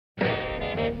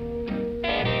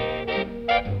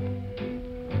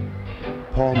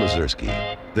Paul Mazursky,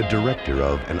 the director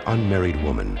of An Unmarried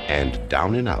Woman and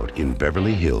Down and Out in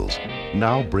Beverly Hills,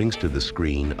 now brings to the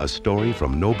screen a story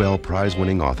from Nobel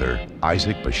Prize-winning author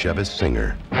Isaac Bashevis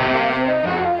Singer.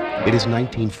 It is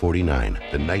 1949.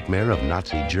 The nightmare of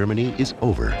Nazi Germany is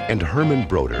over, and Herman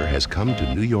Broder has come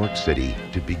to New York City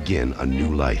to begin a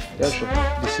new life.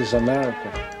 This is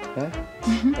America. Huh?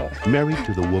 Mm-hmm. Married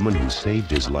to the woman who saved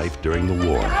his life during the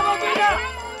war.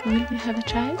 Will you have a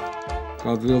child?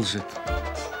 God wills it.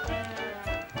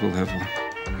 We'll have one.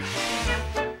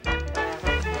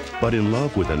 But in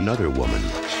love with another woman,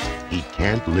 he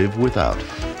can't live without.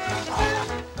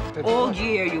 All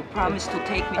year you promised to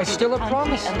take me to still the a country,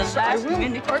 promise. and the last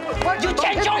minute You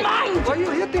changed your mind! What are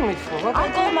you hitting me for? What?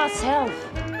 I'll go myself.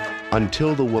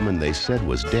 Until the woman they said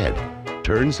was dead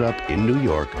turns up in New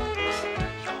York.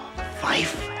 Your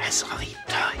wife has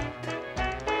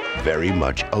returned. Very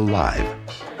much alive.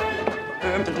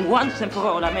 Herman, once and for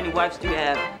all, how many wives do you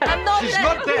have? I'm not She's dead.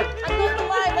 not dead. I'm not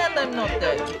alive and I'm not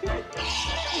dead. The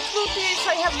truth is,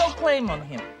 I have no claim on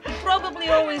him. He probably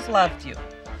always loved you.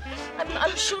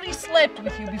 I'm sure he slept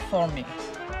with you before me.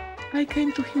 I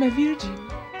came to him a virgin.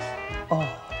 Oh,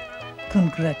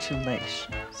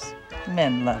 congratulations.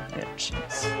 Men love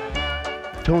virgins.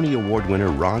 Tony Award winner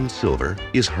Ron Silver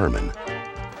is Herman.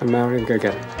 I'm marrying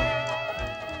again.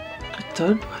 A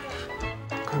third wife?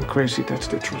 I'm crazy, that's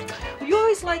the truth. Were you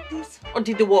always like this? Or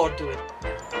did the war do it?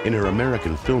 In her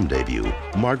American film debut,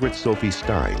 Margaret Sophie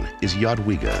Stein is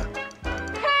Jadwiga.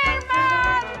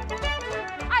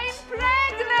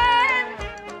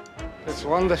 It's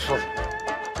wonderful.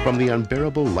 From the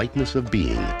unbearable lightness of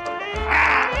being,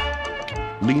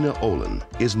 Lena Olin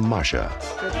is Masha.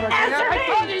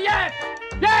 I told you yes!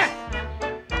 Yes!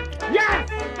 Yes!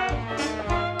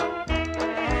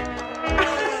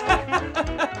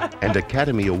 And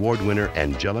Academy Award winner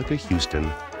Angelica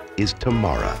Houston is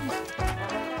Tamara.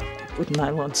 They put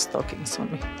nylon stockings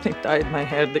on me. They dyed my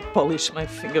hair, they polished my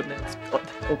fingernails. God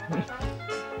help me.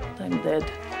 I'm dead.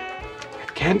 I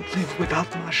can't live without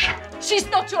Masha. She's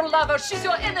not your lover, she's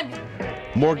your enemy.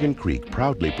 Morgan Creek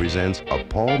proudly presents a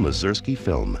Paul Mazursky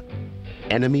film,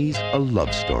 Enemies, a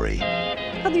Love Story.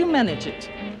 How do you manage it?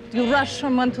 Do you rush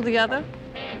from one to the other?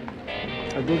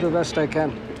 I do the best I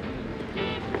can.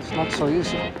 It's not so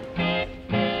easy.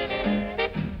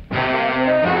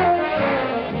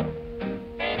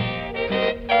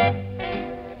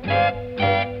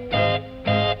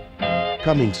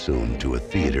 Coming soon to a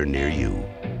theater near you.